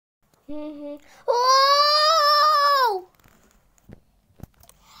Oh!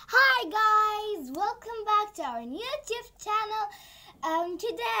 Hi guys, welcome back to our YouTube channel.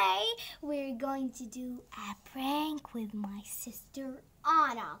 Today we're going to do a prank with my sister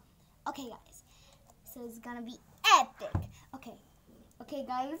Anna. Okay guys, so it's gonna be epic. Okay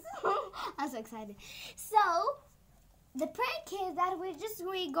guys, I'm so excited. So the prank is that we're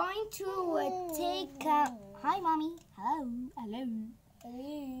going to take hi mommy, hello.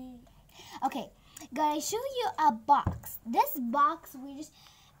 Okay, gonna show you a box. This box, we just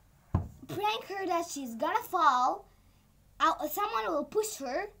prank her that she's gonna fall. Someone will push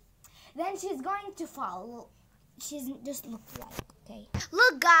her, then she's going to fall. She's just look like, okay.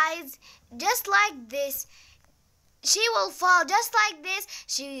 Look guys, just like this, she will fall just like this.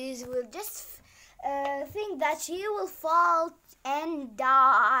 She will just think that she will fall and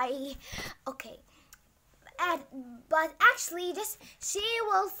die. Okay. But actually, she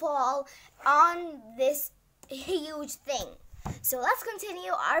will fall on this huge thing. So let's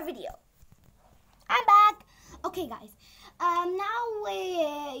continue our video. I'm back. Okay, guys. Now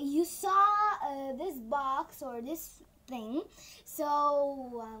you saw this box or this thing.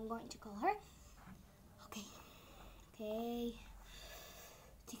 So I'm going to call her. Okay.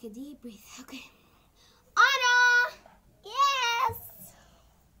 Take a deep breath. Okay. Anna. Yes.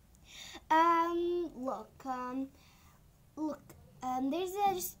 Look, there's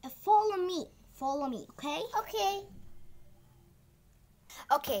just a follow me, okay?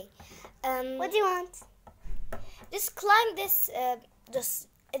 Okay, what do you want? Just climb this, this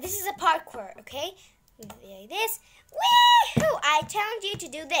is a parkour, okay? Like this, woohoo! I challenge you to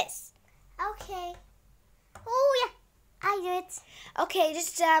do this. Okay. Oh yeah, I do it. Okay,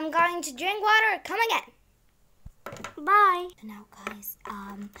 just, I'm going to drink water, come again. Bye. Now, guys,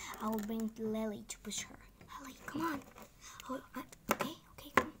 I will bring Lily to push her. Lily, come on. Oh, okay,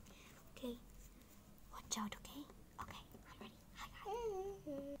 come. Okay, watch out. Okay, I'm ready. Hi,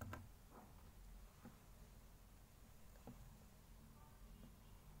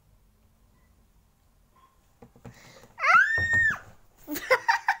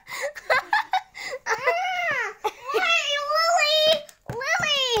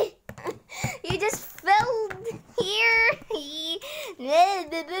 Lily, you just fell here.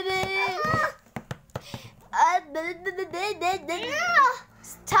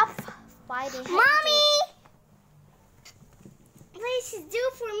 Stop fighting. Mommy! Please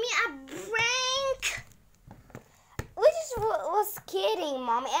do for me a prank. We just was kidding,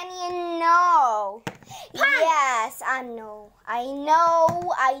 Mommy, and you know. Punch. Yes, I know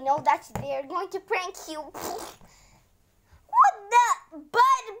that they're going to prank you. What the?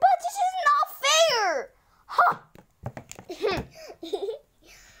 But this is not fair. Huh.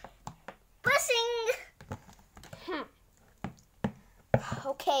 Pushing.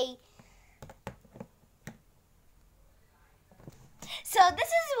 Okay. So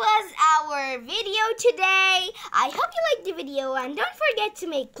this was our video today. I hope you liked the video, and don't forget to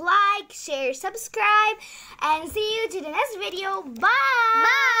make like, share, subscribe, and see you to the next video. Bye.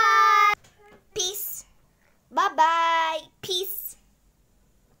 Bye. Peace. Bye-bye. Peace.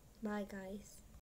 Bye, guys.